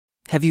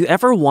Have you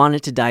ever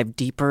wanted to dive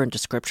deeper into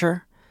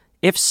Scripture?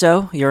 If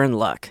so, you're in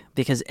luck,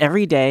 because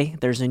every day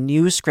there's a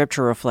new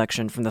Scripture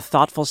reflection from the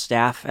thoughtful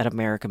staff at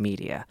America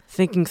Media,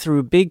 thinking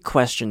through big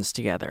questions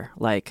together,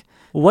 like,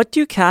 what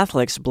do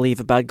Catholics believe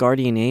about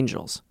guardian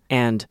angels?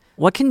 And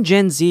what can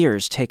Gen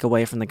Zers take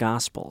away from the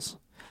Gospels?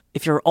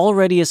 If you're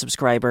already a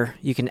subscriber,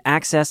 you can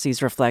access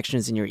these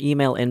reflections in your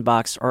email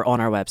inbox or on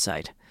our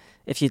website.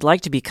 If you'd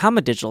like to become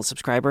a digital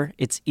subscriber,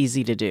 it's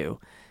easy to do.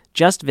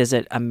 Just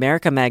visit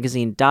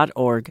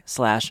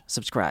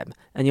americamagazine.org/subscribe,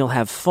 and you'll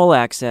have full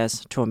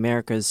access to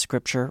America's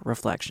Scripture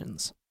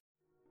reflections.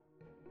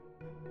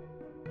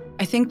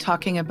 I think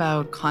talking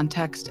about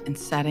context and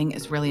setting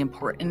is really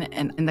important.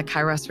 And in the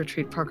Kairos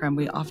Retreat program,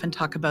 we often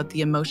talk about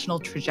the emotional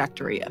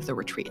trajectory of the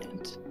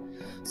retreatant.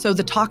 So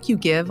the talk you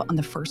give on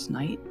the first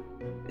night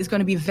is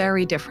going to be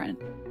very different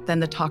than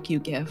the talk you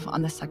give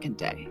on the second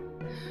day.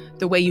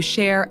 The way you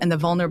share and the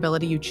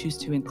vulnerability you choose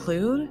to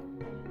include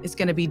is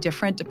going to be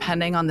different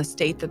depending on the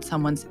state that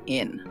someone's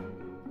in.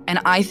 And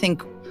I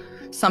think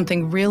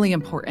something really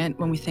important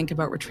when we think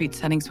about retreat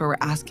settings where we're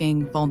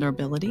asking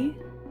vulnerability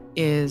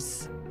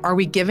is, are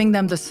we giving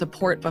them the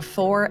support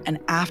before and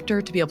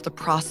after to be able to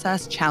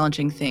process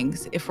challenging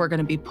things if we're going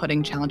to be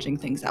putting challenging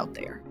things out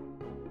there?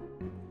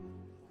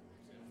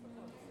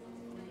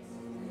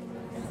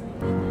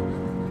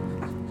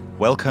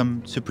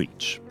 Welcome to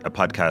Preach, a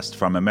podcast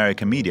from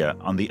America Media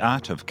on the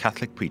art of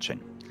Catholic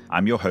preaching.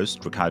 I'm your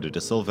host, Ricardo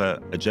da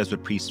Silva, a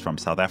Jesuit priest from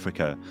South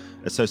Africa,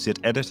 associate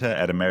editor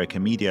at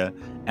America Media,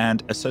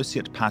 and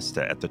associate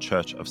pastor at the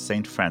Church of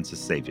St.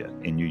 Francis Xavier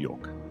in New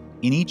York.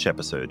 In each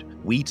episode,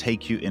 we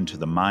take you into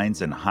the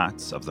minds and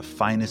hearts of the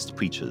finest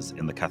preachers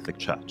in the Catholic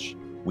Church.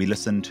 We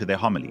listen to their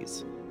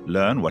homilies,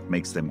 learn what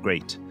makes them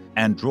great,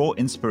 and draw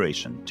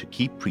inspiration to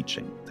keep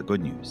preaching the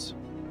good news.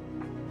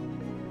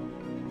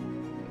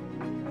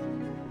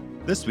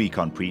 This week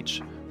on Preach,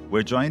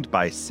 we're joined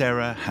by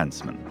Sarah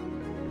Hansman.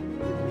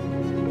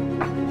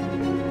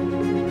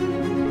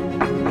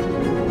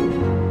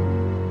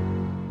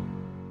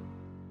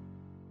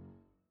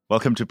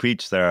 Welcome to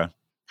Preach, Sarah.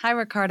 Hi,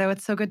 Ricardo.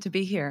 It's so good to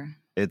be here.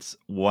 It's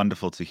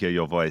wonderful to hear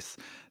your voice.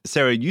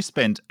 Sarah, you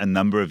spent a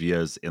number of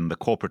years in the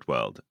corporate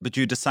world, but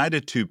you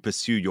decided to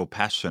pursue your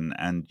passion,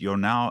 and you're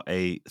now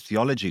a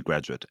theology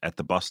graduate at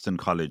the Boston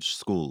College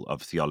School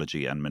of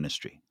Theology and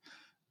Ministry.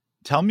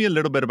 Tell me a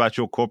little bit about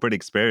your corporate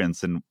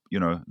experience and,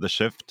 the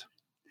shift.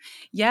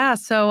 Yeah,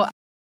 so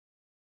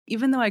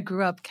even though I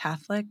grew up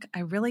Catholic, I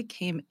really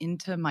came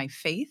into my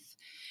faith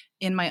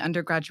in my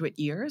undergraduate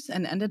years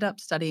and ended up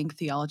studying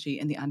theology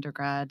in the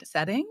undergrad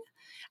setting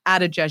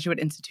at a Jesuit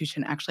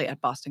institution, actually at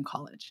Boston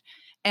College.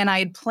 And I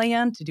had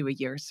planned to do a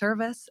year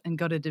service and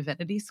go to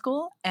divinity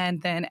school.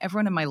 And then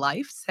everyone in my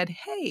life said,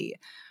 hey,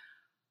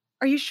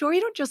 are you sure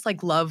you don't just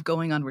love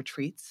going on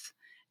retreats?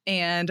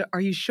 And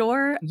are you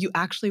sure you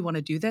actually want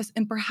to do this?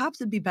 And perhaps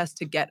it'd be best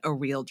to get a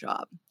real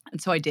job.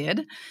 And so I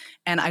did.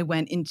 And I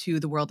went into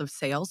the world of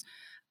sales,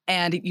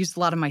 and it used a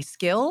lot of my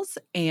skills,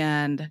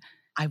 and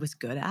I was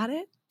good at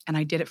it. And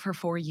I did it for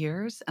 4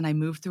 years, and I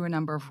moved through a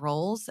number of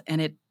roles,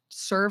 and it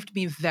served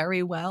me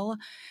very well.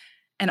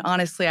 And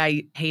honestly,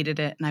 I hated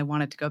it, and I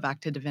wanted to go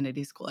back to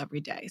divinity school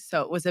every day.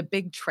 So it was a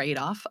big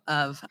trade-off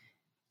of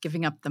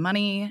giving up the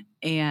money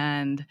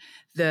and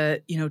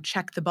the,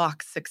 check the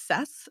box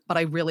success. But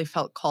I really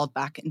felt called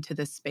back into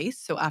this space.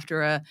 So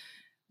after a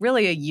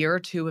year or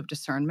two of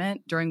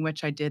discernment, during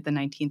which I did the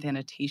 19th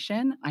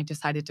annotation, I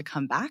decided to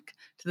come back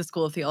to the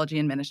School of Theology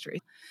and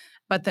Ministry.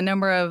 But the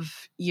number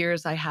of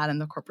years I had in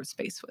the corporate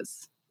space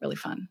was really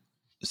fun.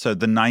 So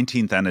the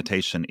 19th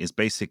annotation is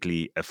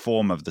basically a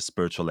form of the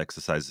spiritual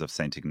exercises of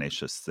St.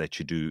 Ignatius that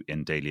you do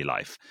in daily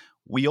life.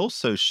 We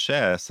also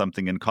share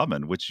something in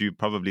common, which you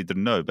probably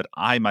didn't know, but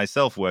I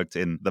myself worked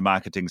in the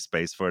marketing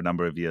space for a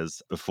number of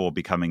years before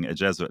becoming a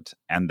Jesuit.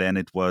 And then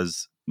it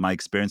was my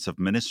experience of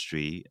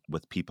ministry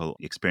with people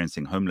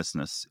experiencing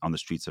homelessness on the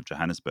streets of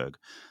Johannesburg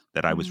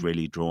that I was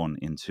really drawn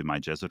into my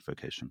Jesuit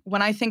vocation.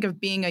 When I think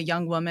of being a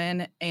young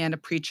woman and a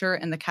preacher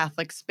in the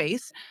Catholic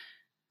space,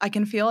 I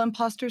can feel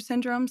imposter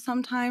syndrome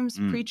sometimes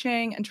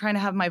preaching and trying to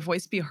have my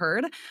voice be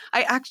heard.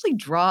 I actually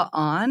draw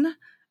on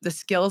the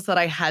skills that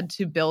I had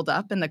to build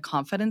up and the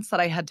confidence that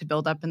I had to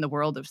build up in the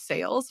world of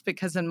sales,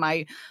 because in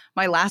my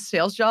last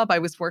sales job, I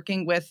was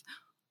working with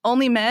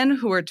only men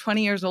who were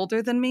 20 years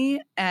older than me.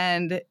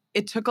 And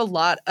it took a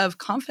lot of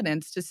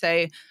confidence to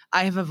say,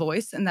 I have a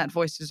voice and that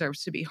voice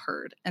deserves to be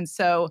heard. And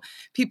so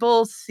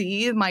people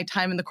see my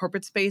time in the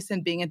corporate space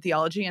and being in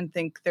theology and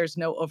think there's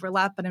no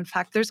overlap. But in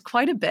fact, there's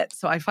quite a bit.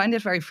 So I find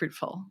it very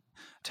fruitful.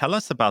 Tell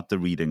us about the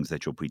readings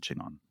that you're preaching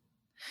on.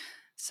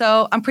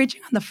 So I'm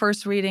preaching on the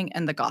first reading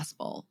in the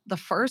gospel. The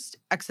first,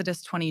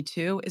 Exodus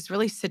 22, is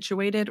really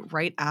situated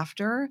right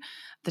after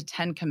the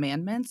 10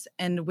 Commandments,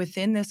 and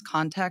within this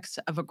context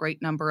of a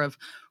great number of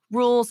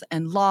rules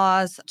and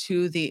laws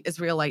to the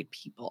Israelite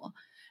people.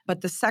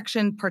 But the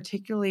section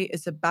particularly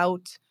is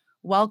about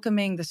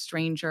welcoming the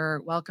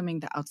stranger, welcoming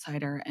the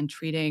outsider, and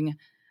treating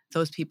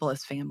those people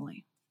as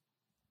family.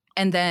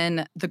 And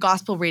then the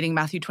gospel reading,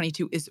 Matthew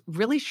 22, is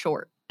really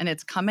short. And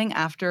it's coming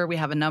after we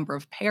have a number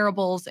of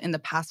parables in the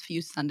past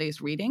few Sundays'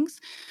 readings.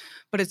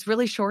 But it's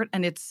really short,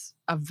 and it's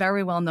a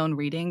very well-known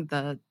reading,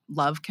 the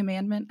love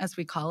commandment, as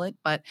we call it,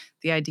 but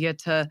the idea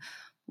to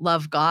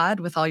love God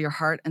with all your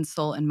heart and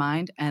soul and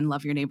mind and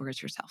love your neighbor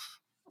as yourself.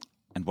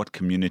 And what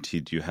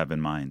community do you have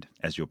in mind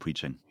as you're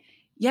preaching?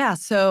 Yeah,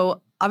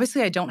 so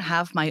obviously I don't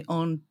have my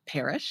own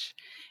parish,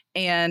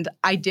 and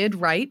I did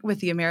write with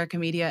the America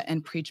Media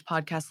and Preach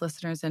podcast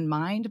listeners in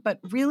mind, but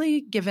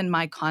really given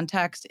my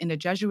context in a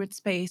Jesuit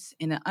space,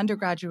 in an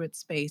undergraduate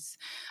space,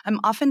 I'm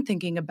often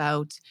thinking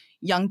about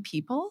young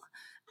people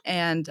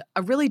and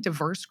a really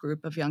diverse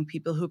group of young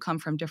people who come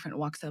from different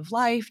walks of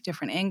life,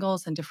 different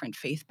angles, and different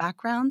faith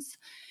backgrounds.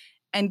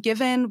 And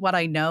given what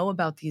I know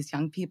about these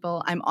young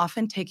people, I'm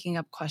often taking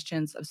up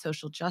questions of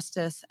social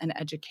justice and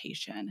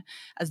education,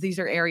 as these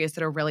are areas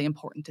that are really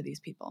important to these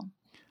people.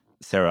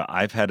 Sarah,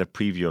 I've had a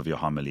preview of your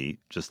homily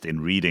just in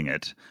reading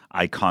it.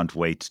 I can't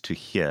wait to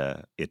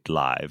hear it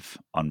live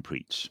on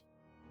Preach.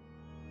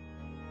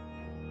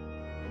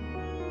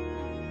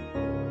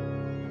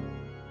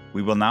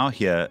 We will now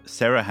hear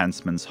Sarah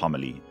Hansman's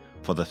homily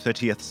for the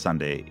 30th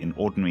Sunday in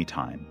Ordinary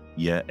Time,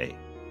 Year A,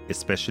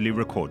 especially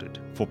recorded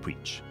for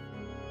Preach.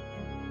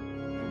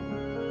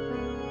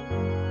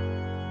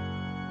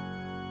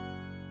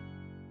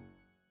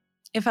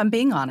 If I'm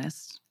being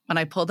honest, when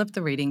I pulled up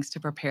the readings to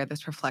prepare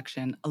this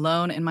reflection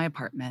alone in my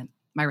apartment,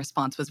 my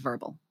response was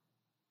verbal.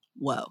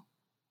 Whoa.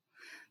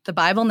 The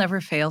Bible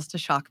never fails to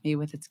shock me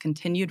with its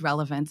continued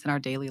relevance in our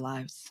daily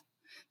lives.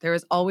 There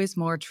is always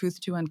more truth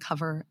to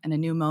uncover and a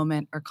new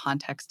moment or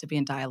context to be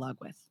in dialogue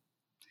with.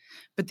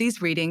 But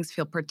these readings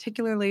feel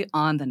particularly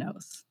on the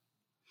nose.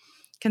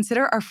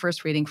 Consider our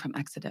first reading from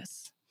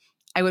Exodus.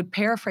 I would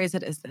paraphrase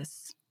it as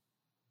this: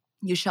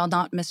 You shall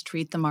not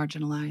mistreat the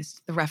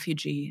marginalized, the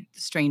refugee,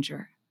 the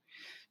stranger.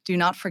 Do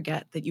not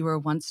forget that you were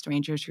once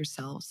strangers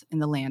yourselves in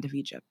the land of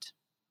Egypt.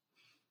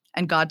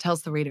 And God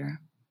tells the reader,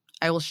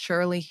 I will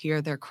surely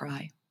hear their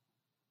cry.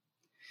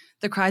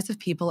 The cries of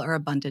people are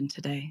abundant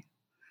today.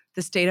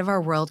 The state of our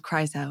world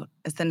cries out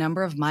as the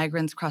number of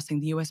migrants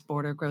crossing the U.S.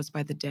 border grows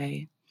by the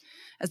day,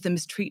 as the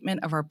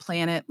mistreatment of our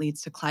planet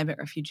leads to climate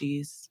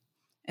refugees,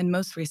 and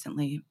most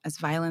recently, as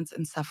violence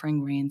and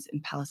suffering reigns in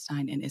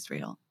Palestine and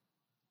Israel.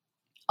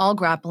 All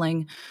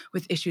grappling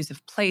with issues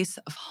of place,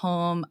 of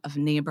home, of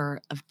neighbor,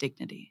 of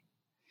dignity,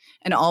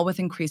 and all with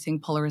increasing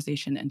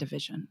polarization and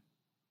division.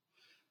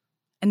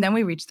 And then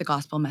we reach the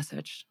gospel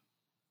message: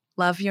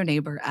 love your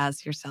neighbor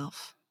as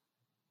yourself.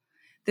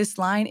 This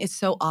line is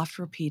so oft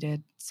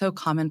repeated, so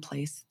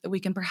commonplace, that we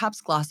can perhaps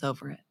gloss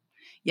over it.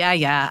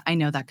 Yeah, I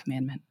know that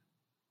commandment.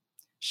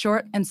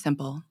 Short and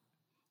simple,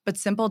 but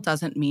simple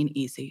doesn't mean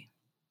easy.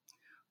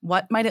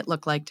 What might it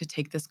look like to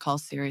take this call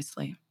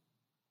seriously?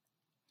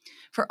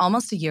 For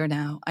almost a year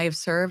now, I have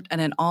served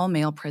at an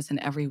all-male prison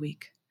every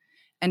week.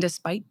 And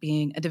despite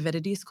being a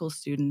divinity school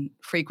student,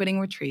 frequenting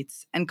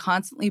retreats, and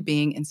constantly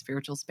being in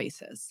spiritual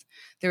spaces,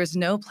 there is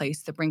no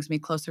place that brings me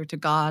closer to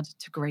God,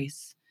 to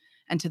grace,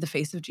 and to the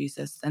face of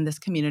Jesus than this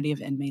community of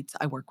inmates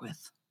I work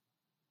with.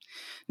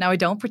 Now, I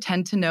don't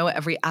pretend to know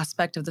every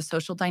aspect of the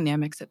social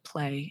dynamics at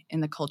play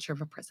in the culture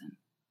of a prison,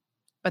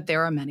 but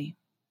there are many.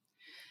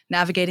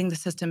 Navigating the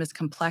system is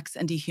complex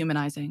and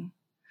dehumanizing.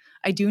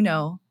 I do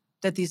know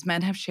that these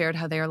men have shared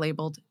how they are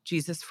labeled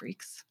Jesus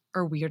freaks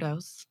or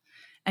weirdos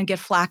and get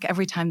flack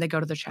every time they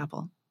go to the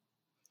chapel.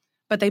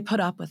 But they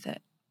put up with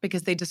it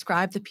because they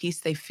describe the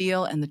peace they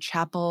feel in the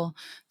chapel,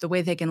 the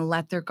way they can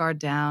let their guard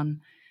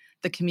down,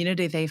 the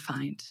community they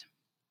find.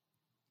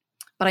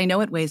 But I know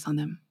it weighs on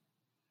them.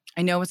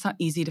 I know it's not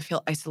easy to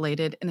feel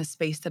isolated in a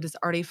space that is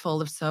already full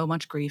of so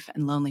much grief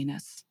and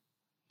loneliness.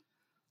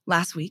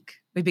 Last week,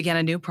 we began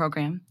a new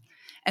program,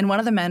 and one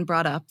of the men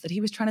brought up that he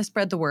was trying to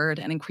spread the word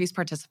and increase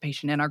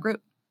participation in our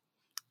group.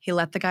 He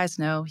let the guys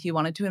know he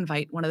wanted to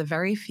invite one of the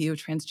very few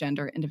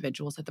transgender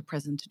individuals at the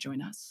prison to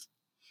join us.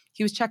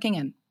 He was checking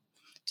in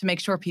to make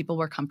sure people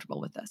were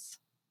comfortable with this.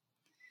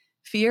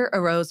 Fear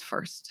arose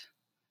first,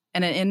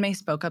 and an inmate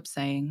spoke up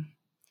saying,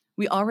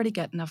 "We already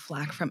get enough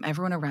flack from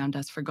everyone around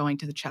us for going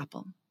to the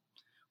chapel.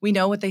 We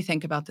know what they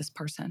think about this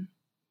person.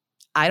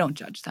 I don't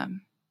judge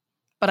them,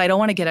 but I don't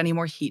want to get any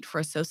more heat for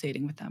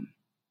associating with them.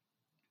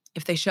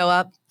 If they show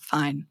up,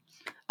 fine.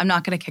 I'm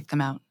not going to kick them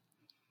out.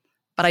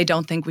 But I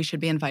don't think we should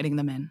be inviting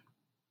them in."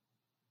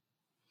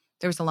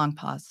 There was a long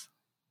pause.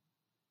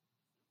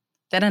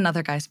 Then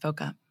another guy spoke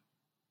up.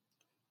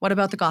 "What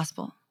about the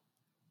gospel?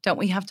 Don't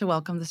we have to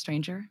welcome the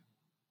stranger?"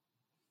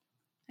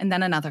 And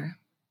then another.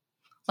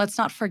 "Let's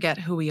not forget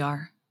who we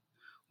are.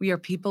 We are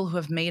people who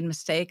have made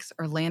mistakes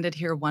or landed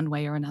here one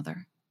way or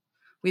another.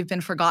 We've been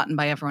forgotten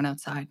by everyone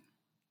outside.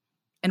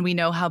 And we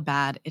know how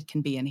bad it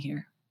can be in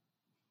here."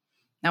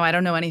 Now, I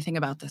don't know anything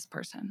about this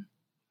person,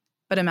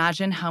 but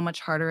imagine how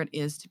much harder it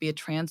is to be a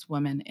trans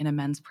woman in a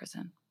men's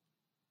prison.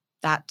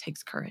 That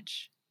takes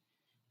courage.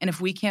 And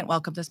if we can't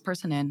welcome this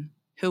person in,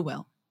 who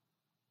will?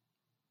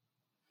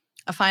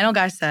 A final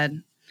guy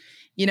said,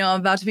 I'm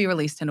about to be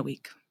released in a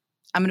week.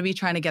 I'm going to be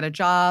trying to get a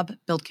job,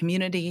 build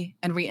community,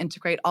 and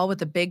reintegrate, all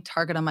with a big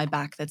target on my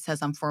back that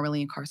says I'm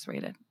formerly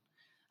incarcerated.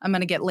 I'm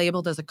going to get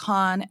labeled as a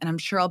con, and I'm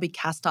sure I'll be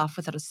cast off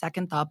without a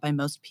second thought by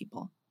most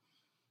people.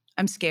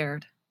 I'm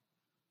scared.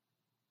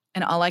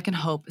 And all I can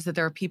hope is that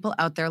there are people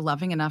out there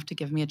loving enough to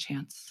give me a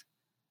chance,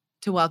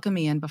 to welcome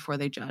me in before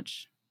they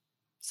judge.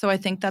 So I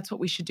think that's what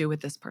we should do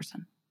with this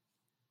person.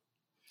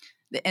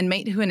 The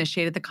inmate who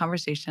initiated the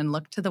conversation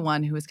looked to the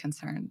one who was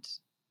concerned.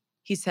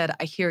 He said,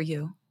 I hear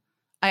you.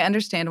 I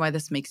understand why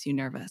this makes you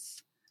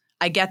nervous.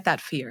 I get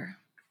that fear.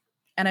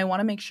 And I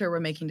want to make sure we're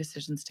making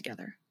decisions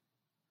together.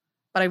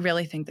 But I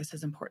really think this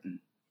is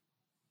important.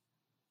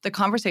 The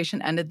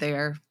conversation ended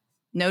there.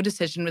 No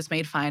decision was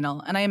made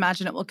final, and I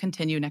imagine it will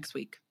continue next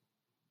week.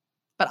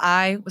 But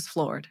I was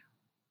floored.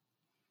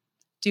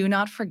 Do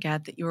not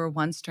forget that you are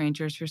once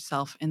strangers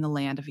yourself in the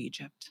land of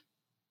Egypt.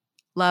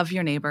 Love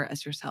your neighbor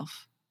as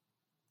yourself.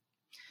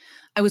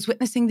 I was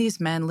witnessing these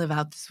men live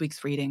out this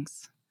week's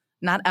readings,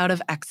 not out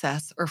of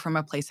excess or from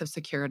a place of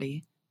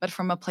security, but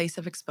from a place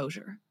of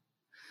exposure.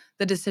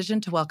 The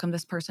decision to welcome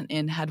this person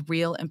in had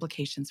real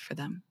implications for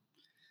them.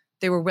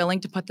 They were willing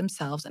to put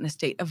themselves in a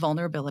state of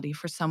vulnerability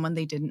for someone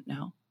they didn't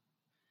know.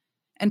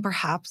 And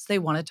perhaps they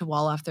wanted to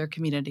wall off their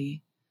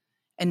community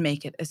and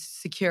make it as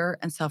secure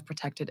and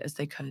self-protected as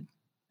they could,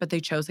 but they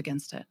chose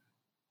against it.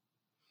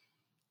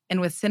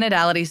 And with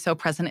synodality so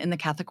present in the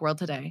Catholic world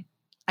today,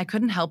 I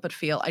couldn't help but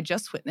feel I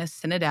just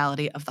witnessed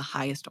synodality of the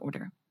highest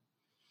order.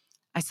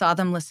 I saw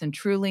them listen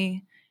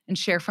truly and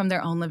share from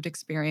their own lived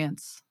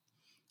experience.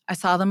 I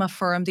saw them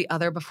affirm the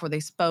other before they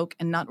spoke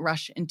and not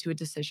rush into a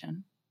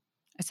decision.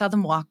 I saw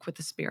them walk with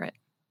the Spirit.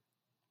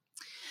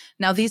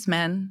 Now, these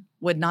men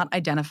would not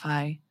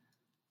identify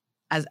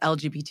as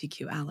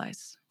LGBTQ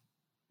allies.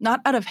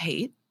 Not out of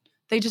hate,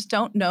 they just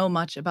don't know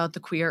much about the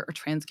queer or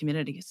trans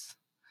communities.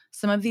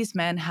 Some of these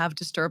men have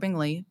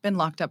disturbingly been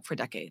locked up for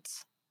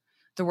decades.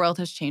 The world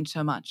has changed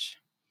so much,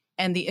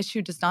 and the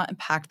issue does not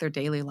impact their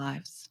daily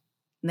lives.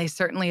 And they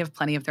certainly have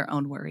plenty of their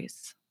own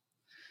worries.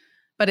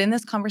 But in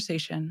this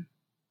conversation,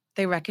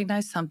 they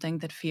recognize something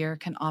that fear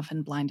can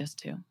often blind us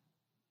to.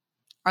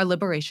 Our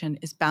liberation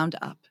is bound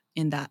up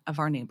in that of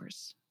our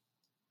neighbors.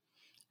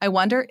 I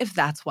wonder if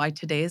that's why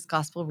today's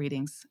gospel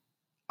readings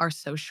are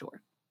so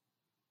short.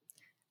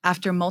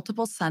 After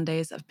multiple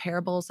Sundays of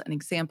parables and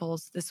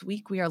examples, this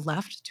week we are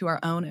left to our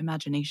own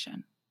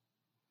imagination.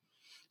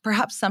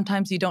 Perhaps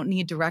sometimes you don't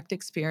need direct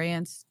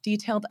experience,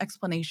 detailed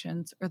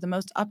explanations, or the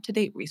most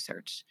up-to-date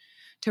research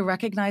to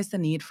recognize the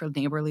need for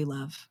neighborly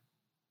love.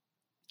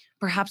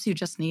 Perhaps you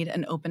just need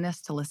an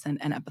openness to listen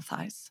and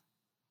empathize.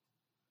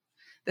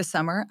 This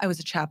summer, I was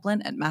a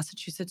chaplain at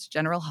Massachusetts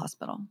General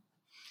Hospital.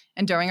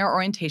 And during our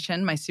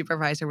orientation, my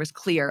supervisor was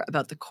clear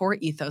about the core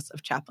ethos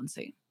of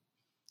chaplaincy.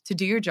 To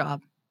do your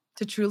job,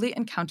 to truly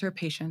encounter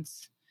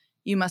patients,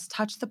 you must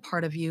touch the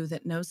part of you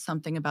that knows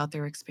something about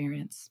their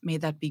experience, may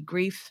that be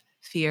grief,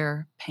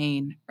 fear,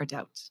 pain, or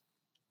doubt.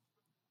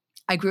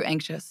 I grew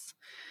anxious.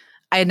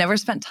 I had never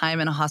spent time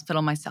in a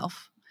hospital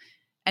myself.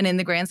 And in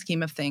the grand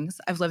scheme of things,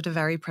 I've lived a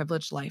very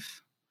privileged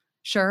life.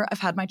 Sure, I've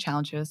had my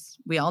challenges.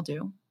 We all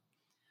do.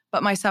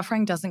 But my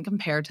suffering doesn't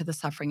compare to the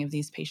suffering of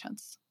these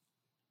patients.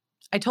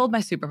 I told my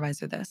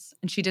supervisor this,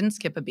 and she didn't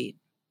skip a beat.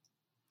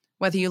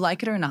 Whether you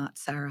like it or not,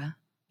 Sarah,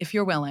 if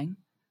you're willing,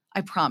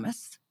 I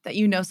promise that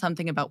you know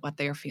something about what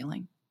they are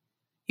feeling.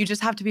 You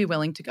just have to be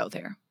willing to go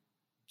there.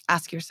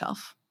 Ask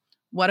yourself,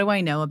 what do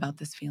I know about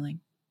this feeling?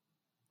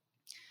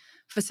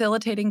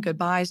 Facilitating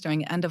goodbyes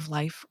during end of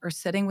life or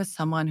sitting with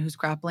someone who's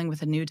grappling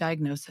with a new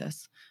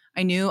diagnosis,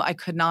 I knew I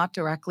could not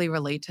directly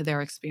relate to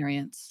their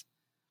experience.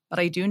 But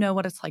I do know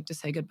what it's like to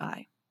say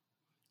goodbye.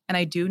 And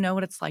I do know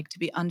what it's like to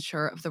be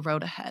unsure of the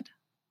road ahead.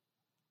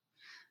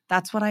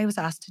 That's what I was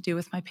asked to do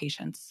with my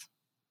patients.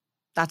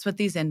 That's what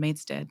these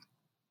inmates did.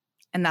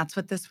 And that's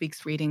what this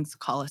week's readings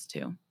call us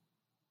to.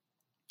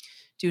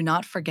 Do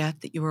not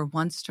forget that you were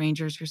once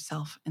strangers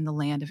yourself in the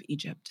land of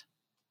Egypt.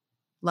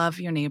 Love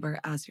your neighbor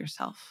as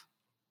yourself.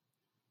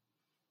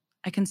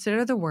 I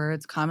consider the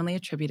words commonly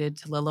attributed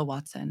to Lilla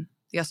Watson,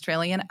 the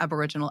Australian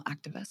Aboriginal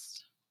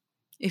activist.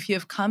 If you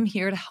have come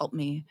here to help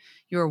me,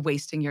 you are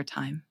wasting your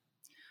time.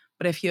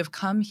 But if you have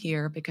come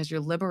here because your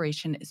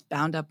liberation is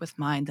bound up with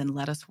mine, then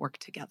let us work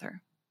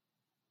together.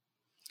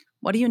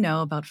 What do you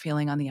know about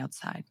feeling on the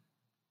outside?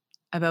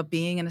 About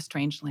being in a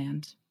strange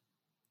land?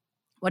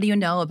 What do you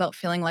know about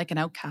feeling like an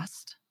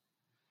outcast?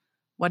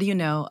 What do you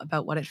know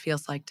about what it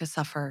feels like to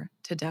suffer,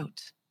 to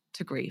doubt,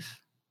 to grieve?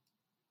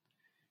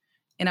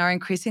 In our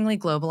increasingly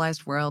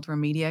globalized world where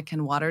media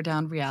can water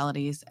down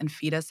realities and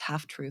feed us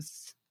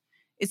half-truths,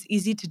 it's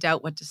easy to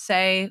doubt what to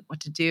say, what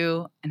to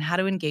do, and how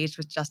to engage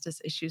with justice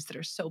issues that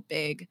are so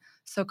big,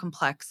 so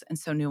complex, and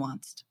so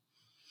nuanced.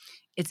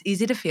 It's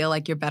easy to feel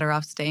like you're better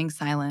off staying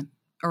silent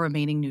or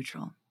remaining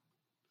neutral.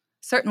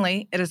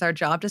 Certainly, it is our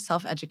job to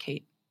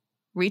self-educate,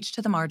 reach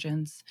to the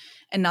margins,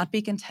 and not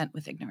be content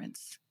with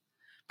ignorance,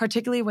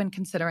 particularly when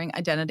considering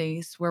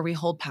identities where we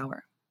hold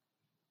power.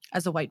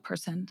 As a white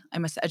person, I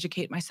must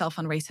educate myself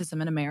on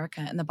racism in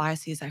America and the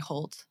biases I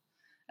hold.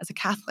 As a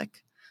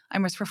Catholic, I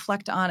must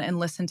reflect on and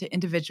listen to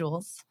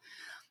individuals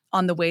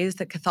on the ways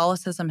that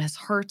Catholicism has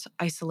hurt,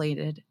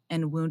 isolated,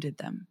 and wounded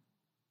them.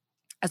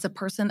 As a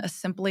person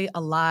simply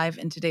alive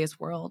in today's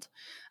world,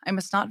 I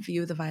must not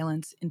view the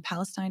violence in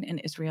Palestine and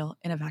Israel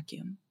in a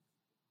vacuum.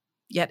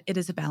 Yet it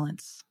is a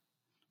balance.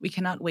 We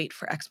cannot wait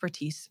for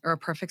expertise or a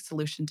perfect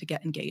solution to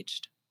get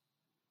engaged.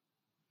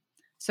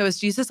 So as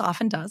Jesus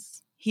often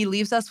does, he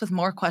leaves us with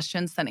more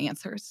questions than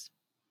answers.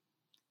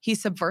 He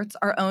subverts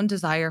our own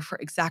desire for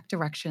exact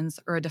directions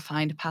or a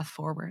defined path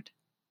forward.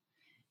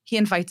 He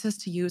invites us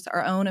to use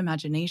our own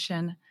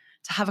imagination,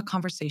 to have a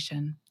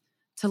conversation,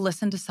 to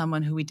listen to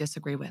someone who we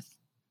disagree with,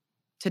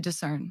 to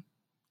discern,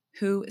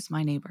 who is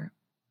my neighbor?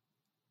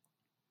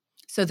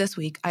 So this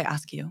week, I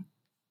ask you,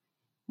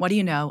 what do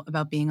you know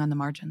about being on the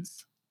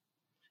margins?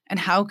 And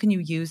how can you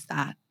use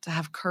that to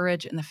have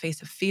courage in the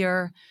face of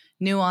fear,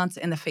 nuance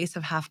in the face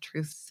of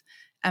half-truths,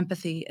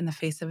 empathy in the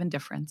face of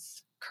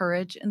indifference,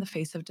 courage in the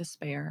face of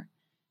despair,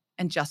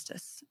 and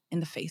justice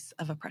in the face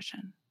of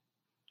oppression?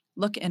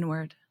 Look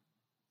inward,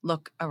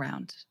 look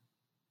around.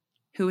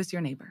 Who is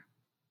your neighbor?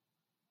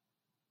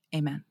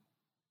 Amen.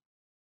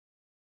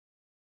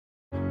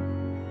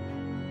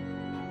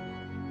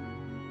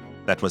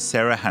 That was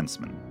Sarah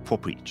Hansman for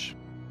Preach.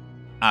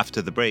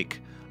 After the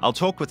break, I'll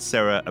talk with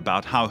Sarah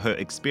about how her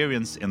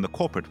experience in the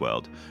corporate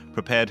world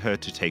prepared her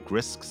to take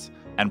risks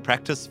and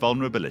practice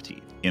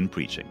vulnerability in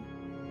preaching.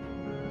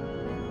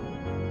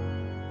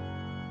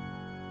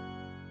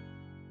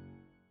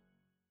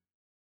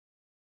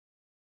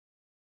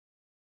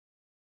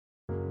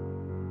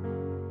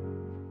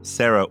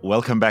 Sarah,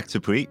 welcome back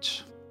to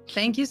Preach.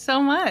 Thank you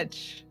so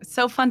much. It's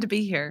so fun to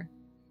be here.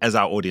 As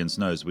our audience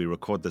knows, we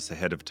record this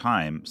ahead of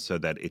time so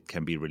that it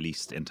can be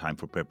released in time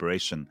for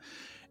preparation.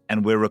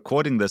 And we're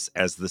recording this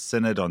as the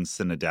Synod on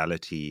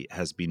Synodality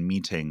has been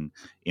meeting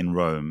in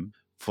Rome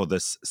for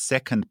this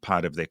second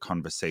part of their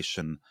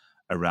conversation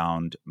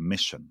around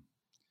mission.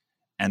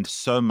 And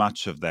so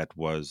much of that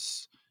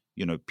was,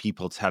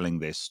 people telling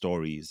their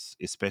stories,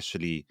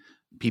 especially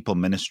people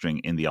ministering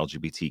in the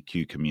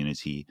LGBTQ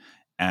community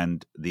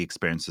and the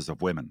experiences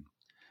of women.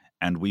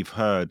 And we've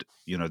heard,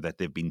 that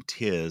there've been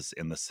tears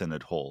in the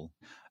Synod Hall.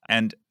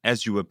 And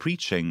as you were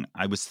preaching,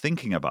 I was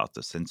thinking about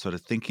this and sort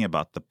of thinking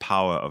about the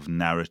power of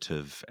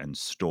narrative and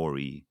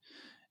story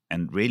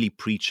and really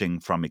preaching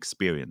from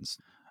experience,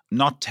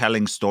 not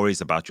telling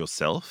stories about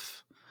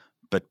yourself,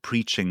 but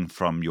preaching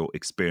from your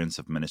experience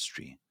of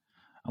ministry.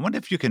 I wonder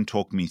if you can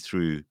talk me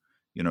through,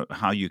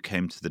 how you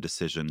came to the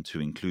decision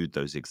to include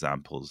those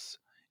examples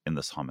in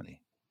this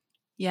homily.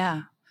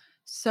 Yeah.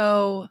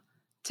 So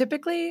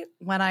typically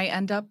when I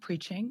end up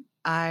preaching,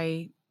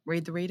 I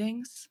read the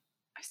readings,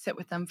 I sit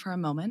with them for a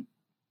moment.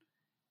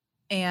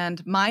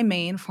 And my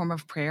main form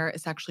of prayer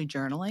is actually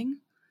journaling.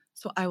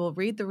 So I will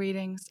read the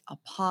readings,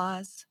 I'll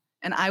pause,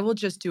 and I will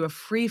just do a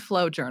free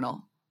flow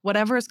journal.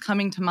 Whatever is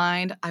coming to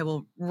mind, I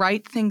will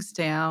write things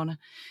down.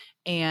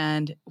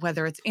 And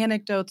whether it's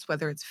anecdotes,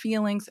 whether it's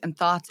feelings and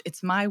thoughts,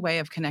 it's my way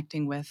of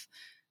connecting with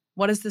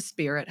what does the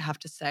Spirit have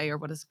to say or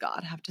what does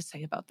God have to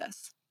say about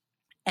this?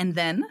 And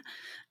then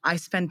I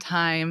spend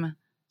time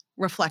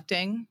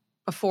reflecting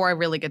before I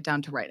really get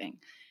down to writing.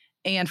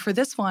 And for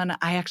this one,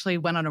 I actually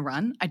went on a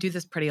run. I do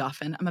this pretty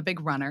often. I'm a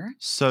big runner.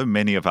 So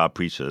many of our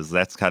preachers,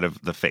 that's kind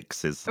of the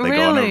fix, is they Really?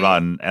 go on a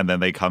run and then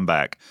they come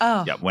back.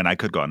 Oh. Yeah, when I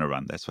could go on a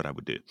run, that's what I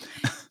would do.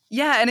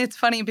 Yeah, and it's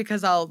funny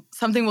because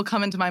something will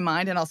come into my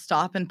mind and I'll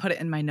stop and put it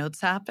in my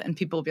notes app and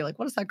people will be like,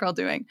 what is that girl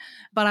doing?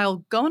 But I'll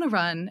go on a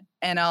run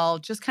and I'll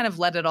just kind of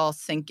let it all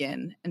sink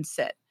in and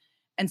sit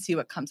and see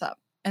what comes up.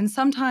 And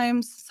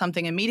sometimes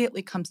something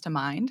immediately comes to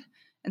mind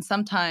and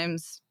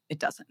sometimes it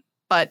doesn't.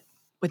 But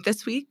with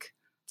this week,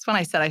 that's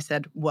when I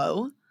said,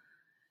 whoa,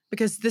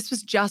 because this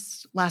was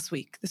just last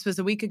week. This was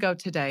a week ago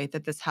today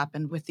that this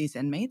happened with these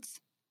inmates.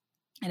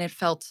 And it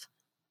felt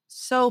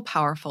so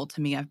powerful to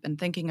me. I've been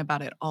thinking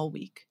about it all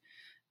week.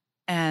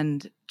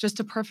 And just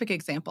a perfect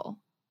example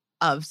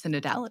of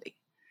synodality.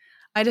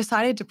 I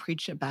decided to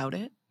preach about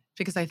it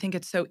because I think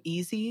it's so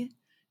easy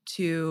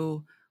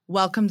to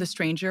welcome the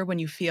stranger when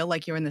you feel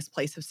like you're in this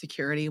place of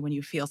security, when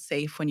you feel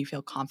safe, when you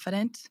feel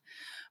confident.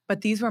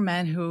 But these were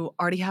men who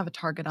already have a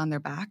target on their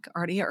back,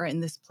 already are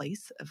in this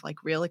place of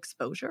like real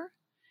exposure.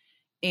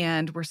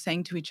 And we're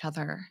saying to each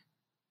other,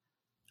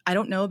 I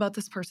don't know about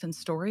this person's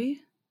story,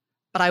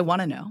 but I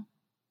want to know.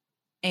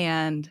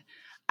 And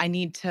I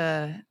need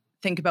to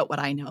think about what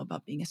I know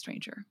about being a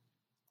stranger.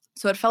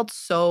 So it felt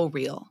so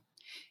real.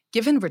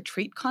 Given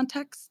retreat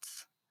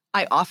contexts,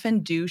 I often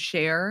do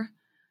share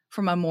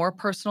from a more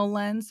personal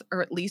lens,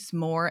 or at least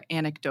more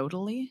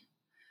anecdotally,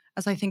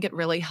 as I think it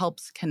really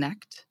helps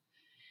connect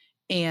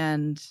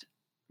and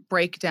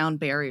break down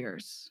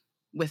barriers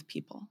with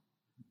people.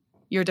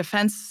 Your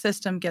defense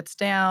system gets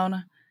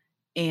down,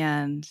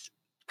 and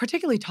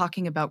particularly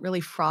talking about really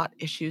fraught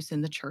issues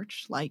in the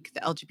church, like the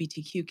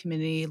LGBTQ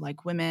community,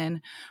 like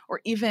women,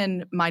 or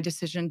even my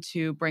decision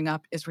to bring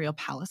up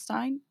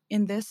Israel-Palestine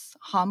in this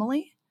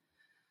homily.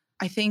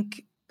 I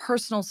think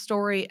personal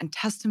story and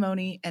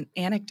testimony and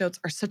anecdotes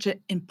are such an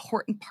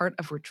important part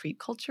of retreat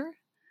culture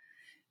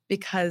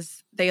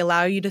because they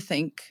allow you to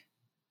think,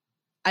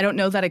 I don't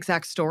know that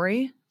exact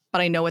story,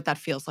 but I know what that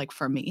feels like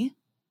for me.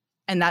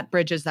 And that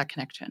bridges that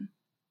connection.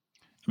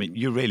 I mean,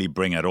 you really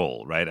bring it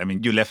all, right? I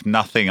mean, you left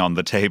nothing on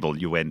the table.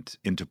 You went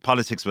into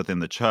politics within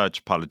the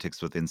church,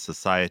 politics within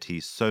society,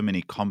 so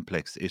many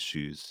complex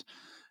issues.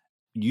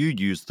 You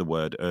used the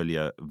word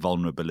earlier,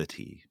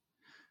 vulnerability.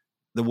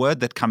 The word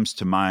that comes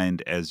to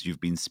mind as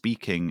you've been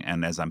speaking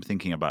and as I'm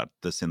thinking about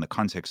this in the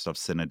context of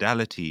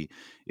synodality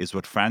is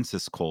what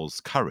Francis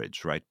calls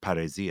courage, right?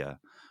 Paresia.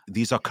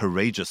 These are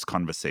courageous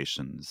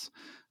conversations.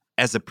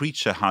 As a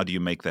preacher, how do you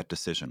make that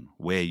decision,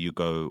 where you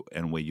go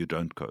and where you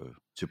don't go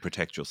to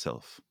protect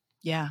yourself?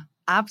 Yeah,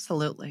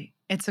 absolutely.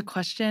 It's a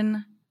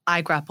question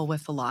I grapple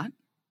with a lot.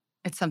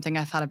 It's something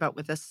I thought about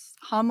with this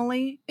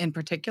homily in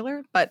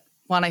particular, but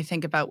one I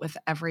think about with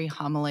every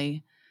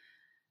homily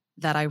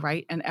that I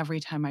write and every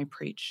time I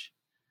preach.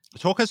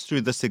 Talk us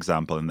through this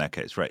example in that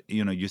case, right?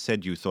 You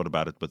said you thought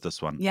about it with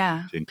this one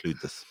Yeah. to include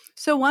this.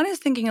 So one is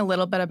thinking a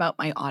little bit about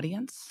my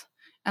audience.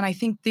 And I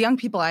think the young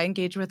people I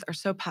engage with are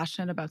so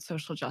passionate about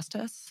social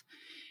justice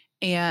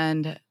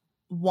and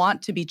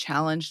want to be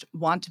challenged,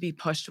 want to be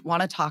pushed,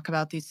 want to talk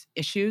about these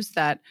issues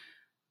that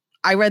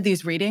I read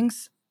these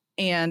readings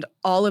and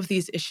all of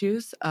these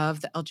issues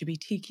of the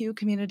LGBTQ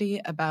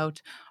community,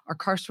 about our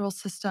carceral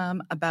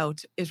system,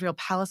 about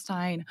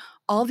Israel-Palestine,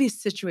 all these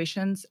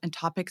situations and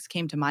topics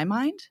came to my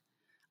mind.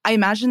 I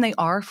imagine they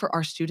are for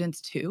our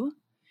students too.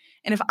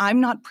 And if I'm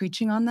not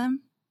preaching on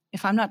them,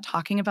 if I'm not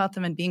talking about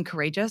them and being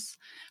courageous,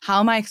 how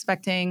am I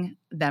expecting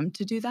them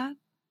to do that?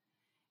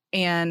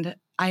 And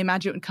I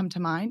imagine it would come to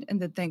mind and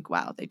they'd think,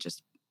 wow, they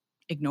just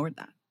ignored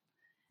that.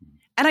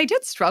 And I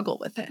did struggle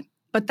with it.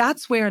 But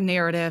that's where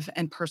narrative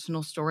and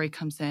personal story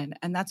comes in.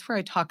 And that's where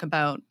I talk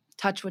about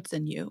touch what's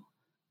in you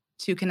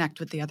to connect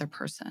with the other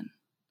person.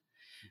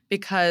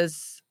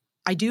 Because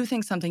I do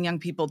think something young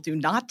people do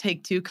not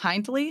take too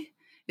kindly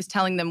is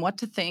telling them what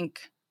to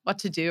think, what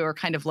to do, or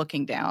kind of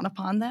looking down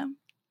upon them.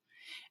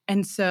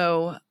 And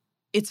so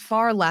it's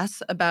far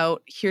less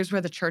about here's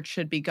where the church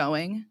should be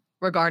going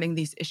regarding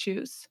these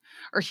issues,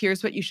 or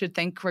here's what you should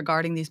think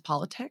regarding these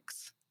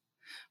politics,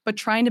 but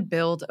trying to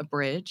build a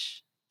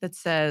bridge that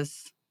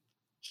says,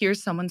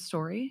 here's someone's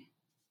story,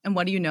 and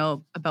what do you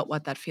know about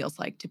what that feels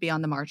like to be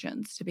on the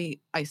margins, to be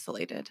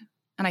isolated?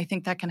 And I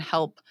think that can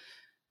help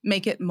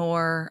make it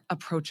more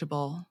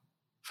approachable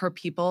for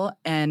people.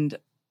 And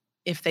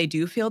if they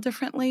do feel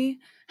differently,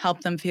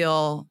 help them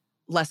feel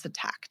less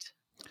attacked.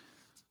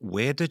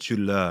 Where did you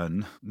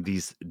learn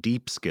these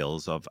deep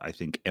skills of, I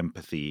think,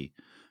 empathy,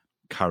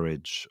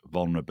 courage,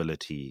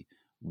 vulnerability?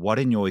 What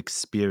in your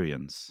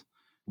experience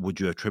would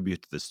you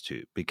attribute this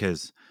to?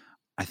 Because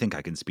I think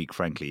I can speak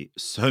frankly,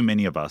 so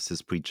many of us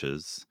as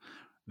preachers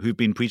who've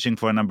been preaching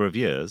for a number of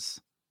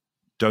years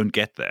don't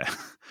get there,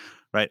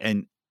 right?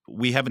 And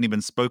we haven't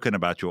even spoken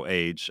about your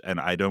age, and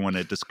I don't want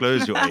to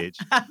disclose your age,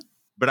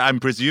 but I'm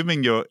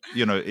presuming you're,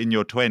 in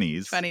your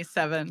 20s.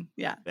 27,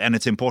 yeah. And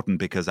it's important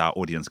because our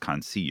audience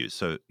can't see you.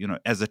 So,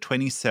 as a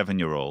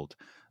 27-year-old,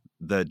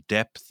 the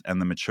depth and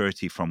the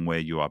maturity from where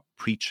you are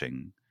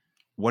preaching,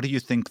 what do you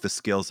think the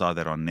skills are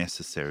that are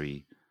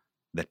necessary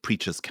that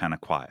preachers can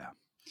acquire?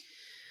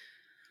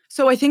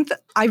 So I think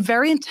that I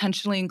very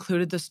intentionally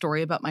included the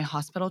story about my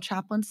hospital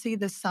chaplaincy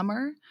this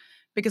summer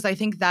because I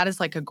think that is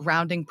like a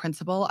grounding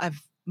principle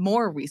I've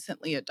more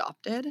recently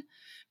adopted.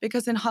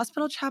 Because in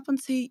hospital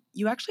chaplaincy,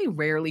 you actually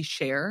rarely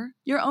share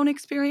your own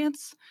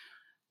experience.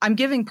 I'm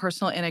giving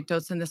personal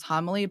anecdotes in this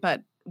homily,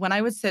 but when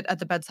I would sit at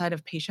the bedside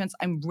of patients,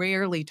 I'm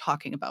rarely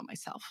talking about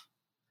myself.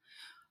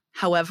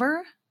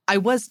 However, I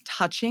was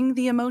touching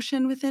the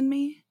emotion within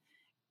me.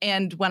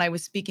 And when I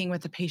was speaking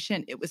with the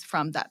patient, it was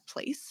from that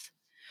place.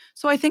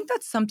 So I think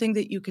that's something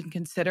that you can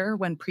consider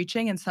when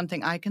preaching, and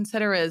something I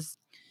consider is,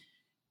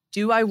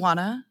 do I want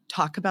to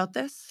talk about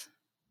this?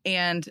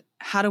 And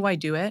how do I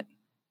do it?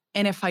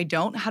 And if I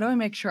don't, how do I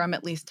make sure I'm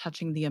at least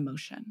touching the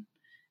emotion?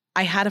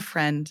 I had a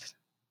friend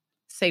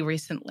say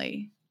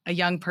recently, a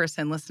young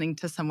person listening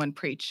to someone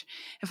preach,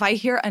 if I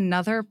hear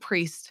another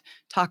priest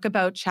talk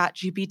about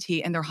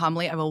ChatGPT in their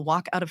homily, I will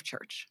walk out of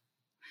church.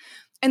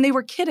 And they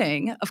were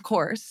kidding, of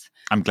course.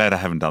 I'm glad I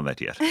haven't done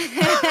that yet.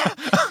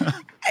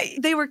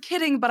 They were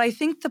kidding, but I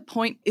think the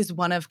point is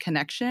one of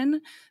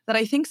connection, that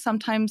I think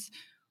sometimes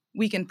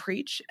we can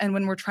preach. And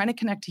when we're trying to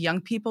connect to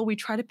young people, we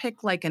try to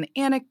pick like an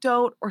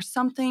anecdote or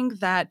something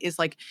that is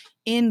like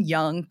in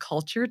young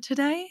culture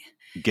today.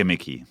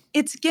 Gimmicky.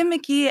 It's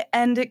gimmicky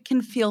and it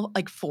can feel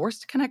like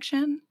forced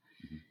connection.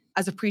 Mm-hmm.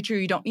 As a preacher,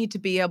 you don't need to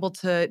be able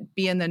to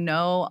be in the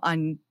know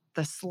on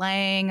the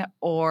slang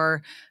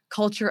or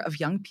culture of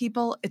young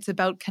people. It's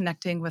about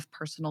connecting with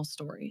personal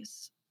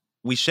stories.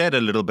 We shared a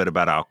little bit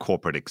about our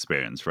corporate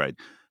experience, right?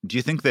 Do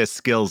you think there's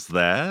skills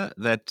there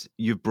that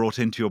you've brought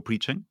into your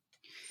preaching?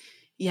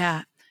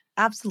 Yeah,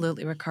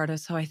 absolutely, Ricardo.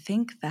 So I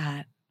think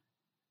that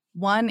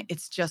one,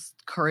 it's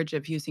just courage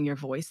of using your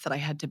voice that I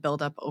had to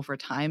build up over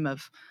time.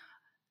 Of,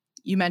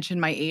 you mentioned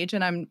my age,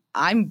 and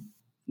I'm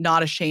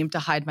not ashamed to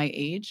hide my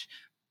age,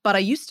 but I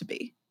used to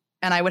be.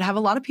 And I would have a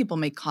lot of people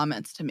make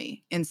comments to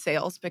me in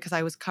sales because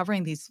I was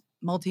covering these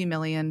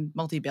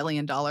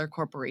multi-billion-dollar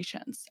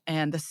corporations.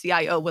 And the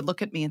CIO would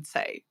look at me and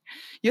say,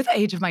 "You're the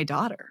age of my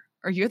daughter,"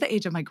 or "You're the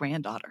age of my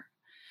granddaughter."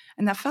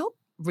 And that felt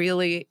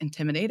really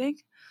intimidating.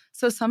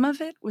 So some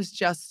of it was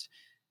just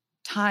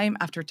time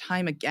after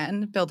time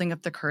again, building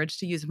up the courage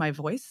to use my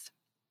voice.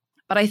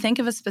 But I think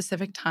of a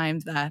specific time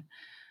that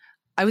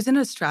I was in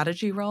a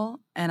strategy role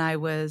and I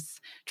was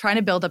trying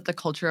to build up the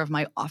culture of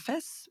my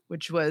office,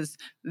 which was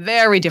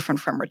very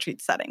different from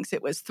retreat settings.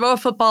 It was throw a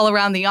football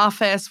around the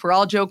office. We're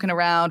all joking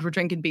around. We're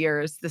drinking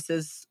beers. This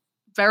is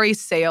very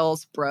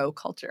sales bro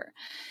culture.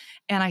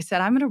 And I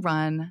said, I'm going to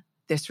run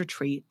this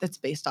retreat that's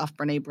based off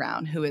Brene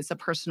Brown, who is a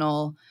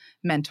personal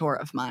mentor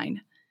of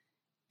mine.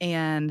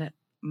 And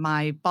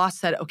my boss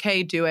said,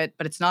 okay, do it,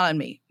 but it's not on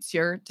me. It's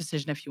your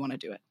decision if you want to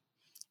do it.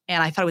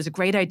 And I thought it was a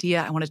great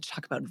idea. I wanted to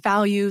talk about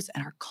values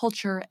and our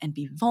culture and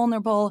be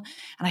vulnerable.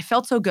 And I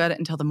felt so good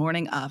until the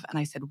morning of. And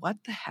I said, what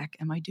the heck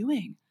am I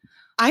doing?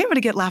 I am going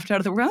to get laughed out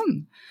of the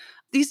room.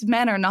 These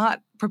men are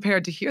not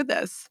prepared to hear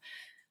this.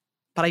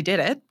 But I did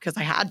it because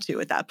I had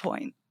to at that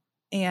point.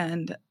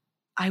 And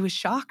I was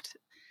shocked.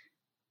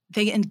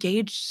 They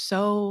engaged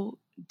so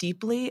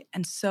deeply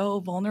and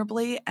so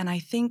vulnerably. And I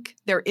think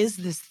there is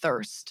this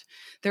thirst.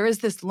 There is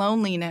this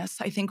loneliness.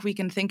 I think we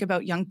can think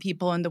about young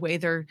people and the way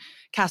they're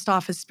cast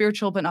off as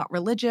spiritual but not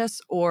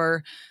religious,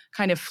 or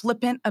kind of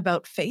flippant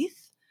about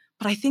faith.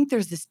 But I think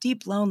there's this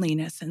deep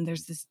loneliness and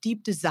there's this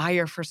deep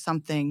desire for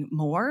something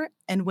more.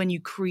 And when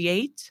you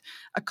create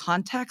a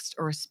context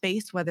or a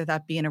space, whether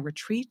that be in a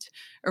retreat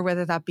or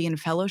whether that be in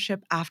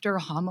fellowship after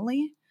a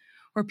homily,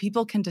 where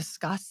people can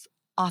discuss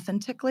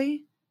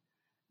authentically,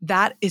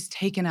 that is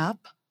taken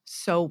up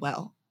so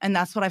well. And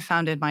that's what I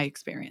found in my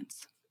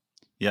experience.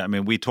 Yeah, I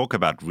mean, we talk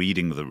about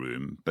reading the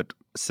room, but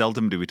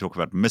seldom do we talk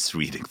about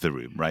misreading the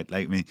room, right?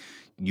 Like, I mean,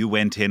 you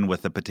went in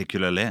with a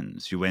particular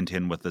lens. You went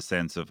in with the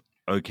sense of,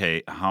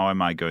 okay, how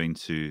am I going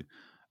to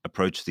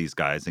approach these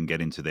guys and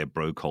get into their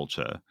bro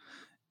culture?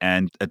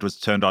 And it was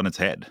turned on its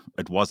head.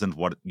 It wasn't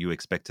what you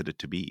expected it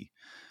to be.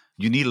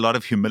 You need a lot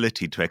of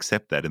humility to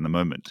accept that in the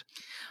moment.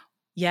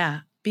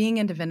 Yeah. Being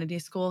in divinity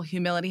school,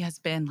 humility has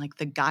been like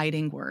the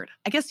guiding word.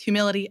 I guess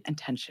humility and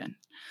tension.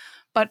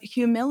 But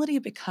humility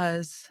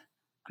because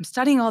I'm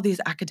studying all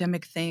these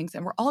academic things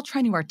and we're all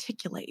trying to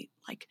articulate,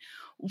 like,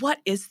 what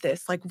is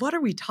this? Like, what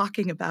are we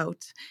talking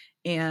about?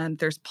 And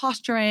there's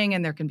posturing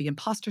and there can be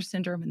imposter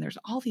syndrome and there's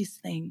all these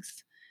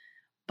things.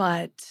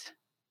 But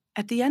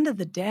at the end of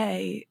the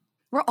day,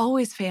 we're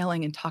always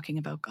failing in talking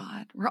about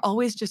God. We're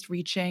always just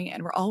reaching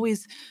and we're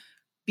always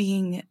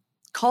being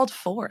called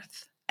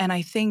forth. And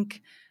I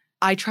think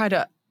I try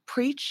to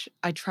preach,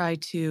 I try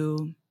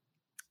to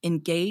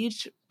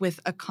engage with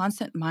a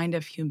constant mind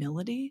of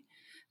humility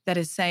that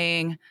is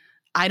saying,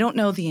 I don't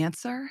know the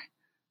answer.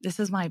 This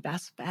is my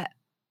best bet.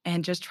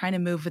 And just trying to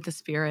move with the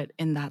Spirit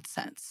in that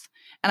sense.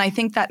 And I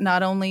think that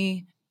not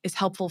only is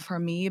helpful for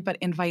me, but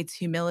invites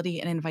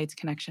humility and invites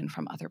connection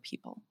from other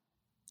people.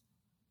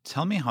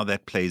 Tell me how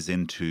that plays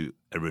into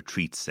a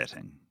retreat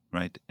setting,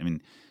 right? I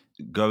mean,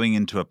 going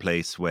into a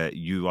place where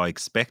you are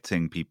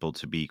expecting people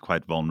to be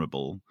quite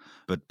vulnerable,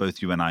 but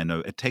both you and I know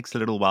it takes a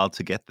little while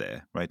to get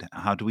there, right?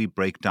 How do we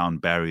break down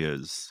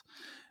barriers?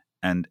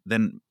 And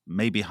then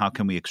maybe how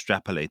can we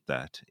extrapolate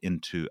that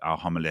into our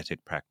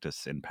homiletic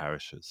practice in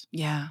parishes?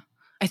 Yeah.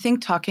 I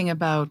think talking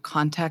about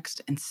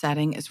context and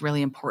setting is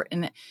really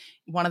important.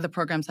 One of the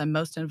programs I'm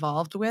most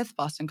involved with,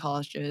 Boston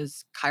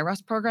College's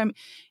Kairos program,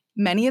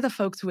 many of the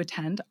folks who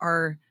attend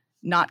are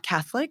not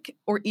Catholic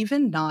or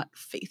even not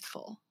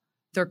faithful.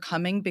 They're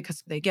coming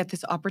because they get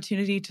this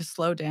opportunity to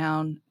slow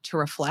down, to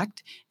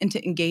reflect, and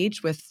to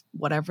engage with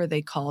whatever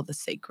they call the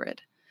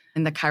sacred.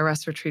 In the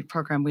Kairos retreat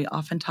program, we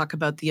often talk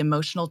about the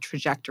emotional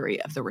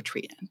trajectory of the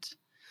retreatant.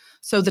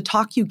 So the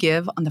talk you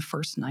give on the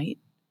first night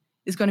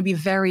is going to be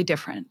very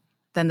different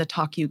than the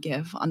talk you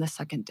give on the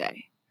second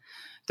day.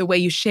 The way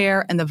you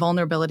share and the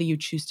vulnerability you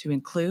choose to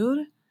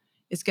include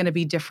is going to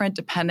be different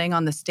depending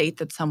on the state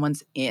that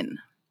someone's in.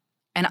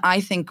 And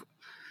I think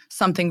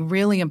something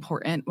really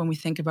important when we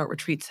think about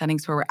retreat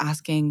settings where we're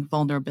asking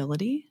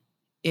vulnerability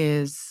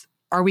is,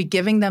 are we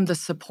giving them the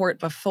support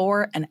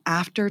before and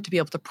after to be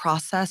able to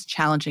process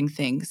challenging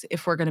things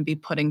if we're going to be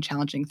putting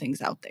challenging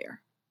things out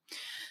there?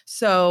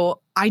 So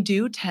I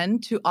do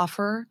tend to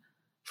offer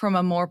from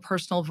a more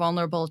personal,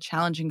 vulnerable,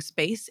 challenging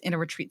space in a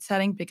retreat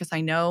setting because I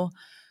know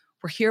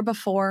we're here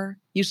before.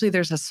 Usually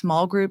there's a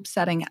small group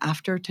setting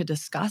after to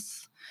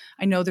discuss.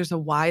 I know there's a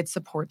wide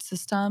support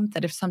system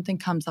that if something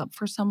comes up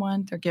for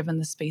someone, they're given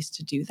the space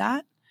to do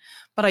that.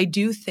 But I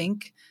do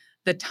think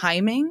the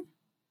timing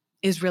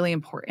is really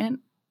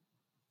important.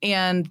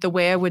 And the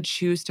way I would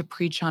choose to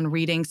preach on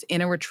readings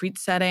in a retreat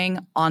setting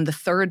on the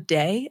third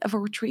day of a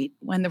retreat,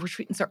 when the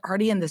retreatants are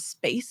already in this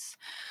space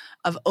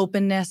of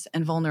openness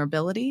and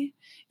vulnerability,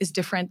 is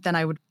different than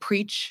I would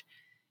preach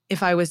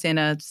if I was in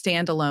a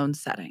standalone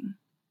setting.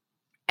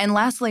 And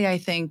lastly, I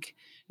think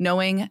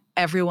knowing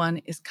everyone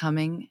is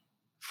coming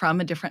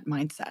from a different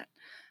mindset.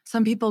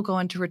 Some people go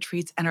into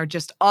retreats and are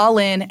just all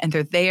in and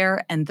they're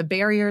there and the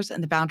barriers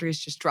and the boundaries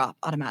just drop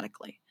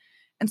automatically.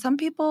 And some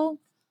people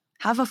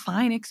have a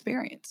fine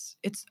experience.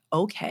 It's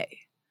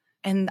okay.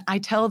 And I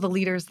tell the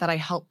leaders that I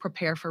help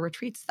prepare for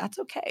retreats, that's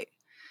okay.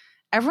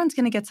 Everyone's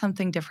going to get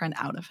something different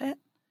out of it.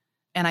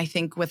 And I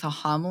think with a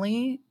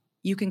homily,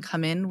 you can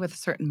come in with a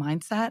certain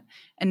mindset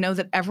and know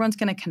that everyone's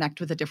going to connect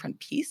with a different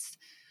piece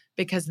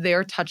because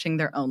they're touching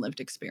their own lived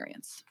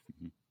experience.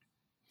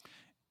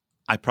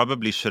 I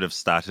probably should have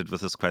started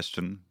with this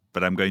question,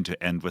 but I'm going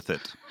to end with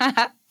it.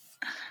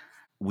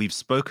 We've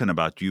spoken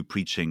about you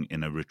preaching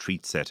in a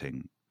retreat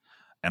setting,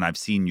 and I've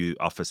seen you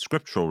offer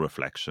scriptural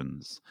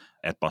reflections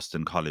at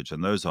Boston College,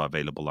 and those are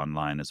available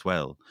online as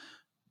well.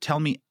 Tell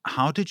me,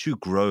 how did you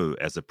grow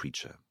as a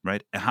preacher,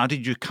 right? How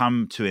did you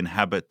come to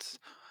inhabit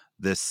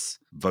this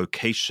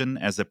vocation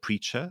as a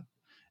preacher,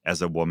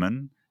 as a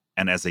woman,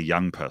 and as a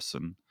young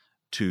person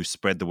to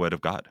spread the word of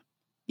God?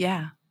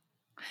 Yeah.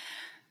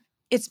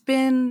 It's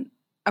been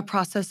a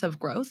process of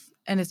growth,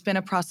 and it's been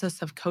a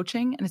process of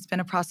coaching, and it's been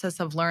a process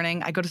of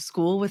learning. I go to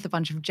school with a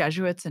bunch of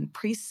Jesuits and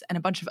priests and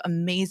a bunch of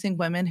amazing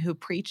women who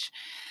preach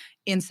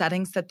in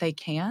settings that they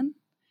can,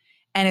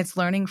 and it's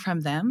learning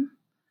from them.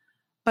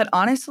 But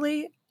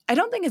honestly, I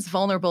don't think it's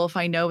vulnerable if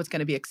I know it's going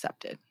to be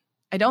accepted.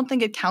 I don't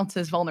think it counts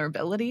as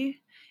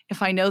vulnerability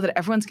if I know that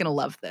everyone's going to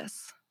love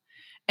this.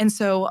 And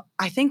so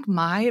I think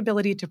my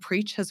ability to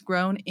preach has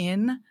grown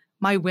in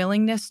my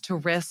willingness to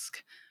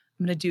risk,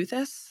 I'm going to do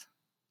this.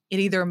 It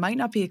either might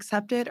not be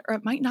accepted or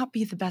it might not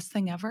be the best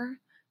thing ever,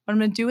 but I'm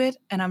going to do it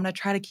and I'm going to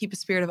try to keep a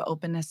spirit of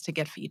openness to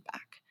get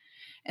feedback.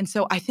 And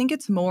so I think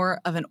it's more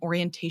of an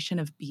orientation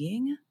of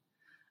being,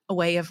 a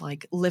way of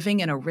like living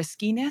in a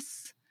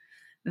riskiness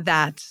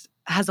that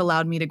has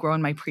allowed me to grow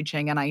in my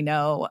preaching. And I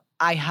know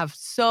I have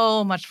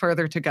so much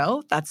further to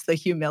go. That's the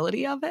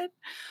humility of it.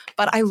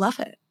 But I love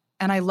it.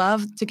 And I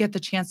love to get the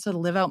chance to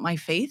live out my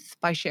faith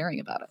by sharing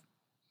about it.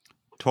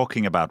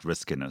 Talking about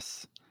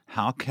riskiness,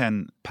 how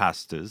can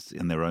pastors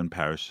in their own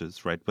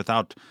parishes, right,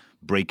 without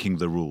breaking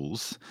the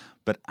rules,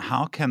 but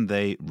how can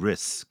they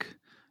risk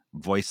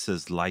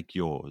voices like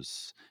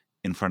yours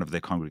in front of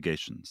their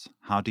congregations?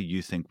 How do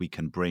you think we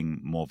can bring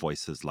more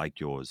voices like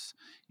yours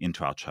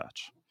into our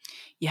church?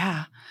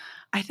 Yeah,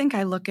 I think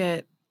I look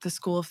at the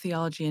School of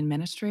Theology and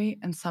Ministry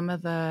and some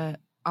of the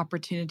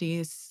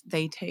opportunities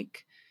they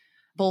take,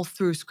 both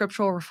through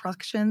scriptural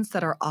reflections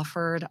that are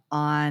offered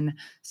on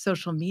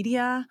social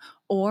media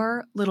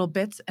or little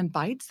bits and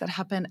bites that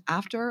happen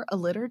after a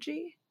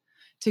liturgy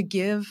to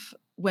give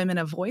women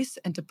a voice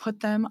and to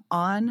put them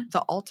on the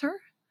altar.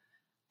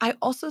 I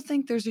also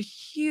think there's a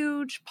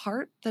huge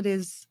part that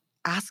is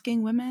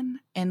asking women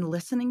and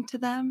listening to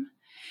them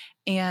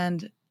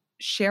and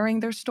sharing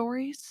their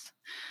stories.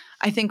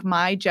 I think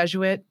my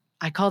Jesuit,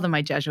 I call them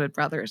my Jesuit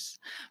brothers,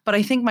 but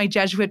I think my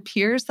Jesuit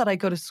peers that I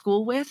go to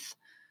school with,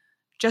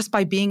 just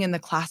by being in the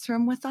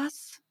classroom with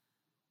us,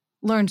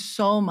 learned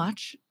so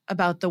much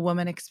about the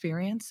woman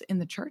experience in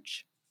the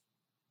church.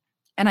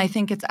 And I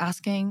think it's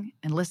asking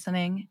and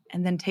listening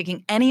and then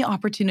taking any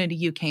opportunity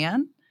you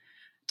can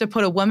to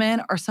put a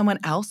woman or someone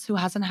else who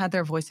hasn't had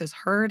their voices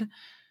heard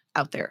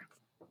out there.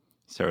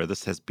 Sarah,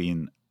 this has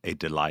been a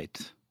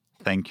delight.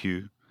 Thank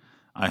you.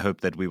 I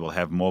hope that we will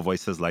have more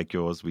voices like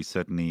yours. We're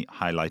certainly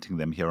highlighting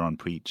them here on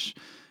Preach.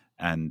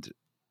 And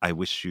I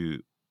wish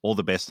you all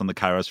the best on the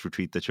Kairos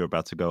retreat that you're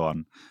about to go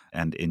on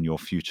and in your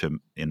future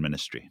in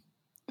ministry.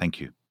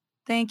 Thank you.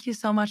 Thank you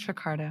so much,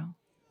 Ricardo.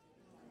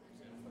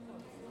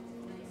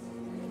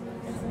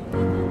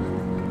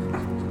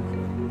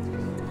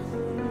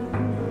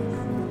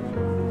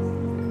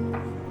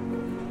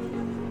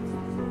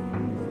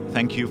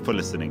 Thank you for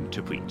listening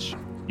to Preach.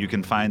 You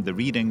can find the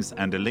readings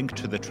and a link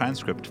to the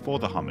transcript for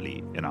the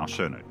homily in our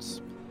show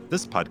notes.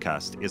 This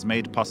podcast is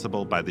made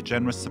possible by the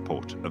generous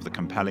support of the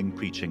Compelling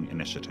Preaching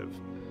Initiative,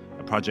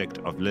 a project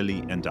of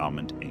Lilly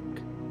Endowment,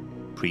 Inc.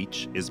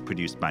 Preach is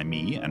produced by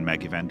me and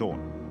Maggie Van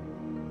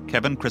Dorn.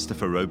 Kevin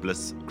Christopher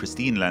Robles,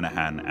 Christine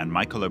Lenahan, and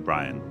Michael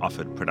O'Brien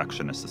offered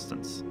production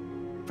assistance.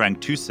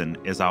 Frank Tucson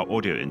is our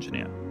audio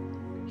engineer.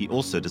 He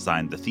also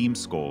designed the theme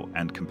score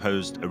and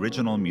composed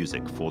original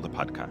music for the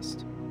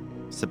podcast.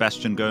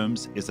 Sebastian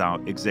Gomes is our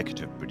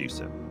executive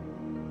producer.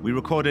 We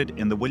recorded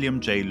in the William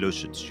J.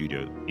 Loschitz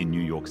studio in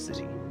New York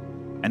City.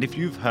 And if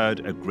you've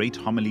heard a great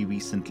homily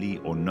recently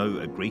or know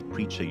a great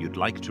preacher you'd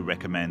like to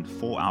recommend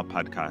for our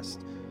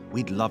podcast,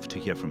 we'd love to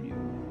hear from you.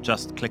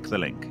 Just click the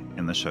link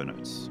in the show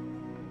notes.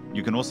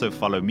 You can also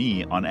follow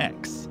me on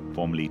X,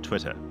 formerly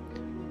Twitter,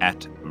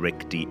 at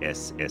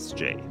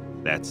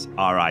RickDSSJ. That's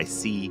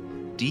RICDSSJ.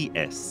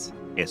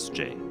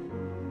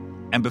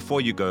 And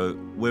before you go,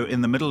 we're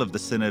in the middle of the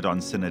Synod on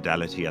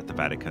Synodality at the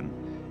Vatican.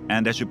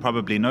 And as you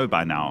probably know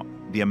by now,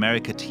 the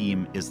America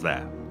team is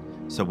there.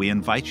 So we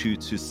invite you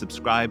to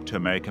subscribe to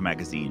America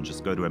Magazine.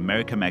 Just go to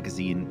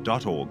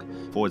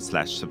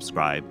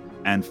americamagazine.org/subscribe.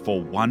 And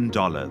for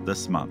 $1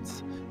 this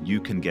month, you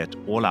can get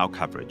all our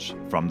coverage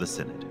from the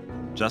Synod.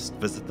 Just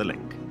visit the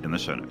link in the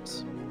show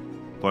notes.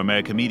 For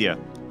America Media,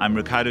 I'm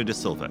Ricardo de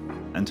Silva.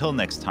 Until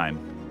next time,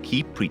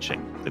 keep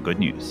preaching the good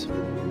news.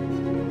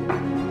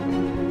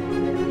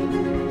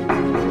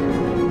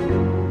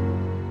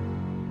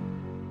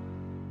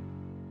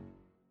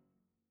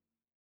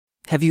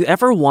 Have you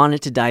ever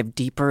wanted to dive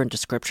deeper into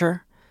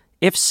Scripture?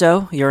 If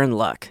so, you're in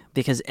luck,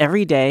 because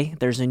every day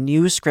there's a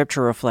new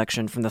scripture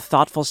reflection from the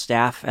thoughtful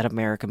staff at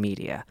America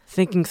Media,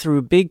 thinking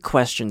through big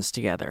questions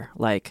together,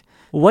 like,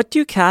 what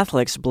do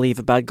Catholics believe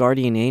about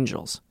guardian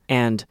angels?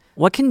 And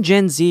what can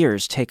Gen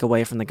Zers take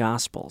away from the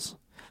Gospels?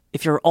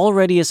 If you're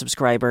already a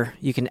subscriber,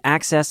 you can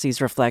access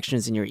these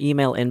reflections in your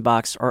email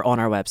inbox or on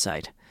our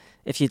website.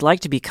 If you'd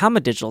like to become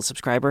a digital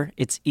subscriber,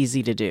 it's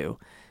easy to do.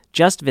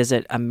 Just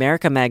visit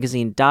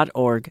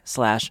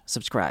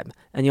americamagazine.org/subscribe,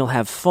 and you'll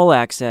have full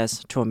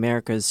access to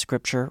America's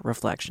Scripture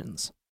Reflections.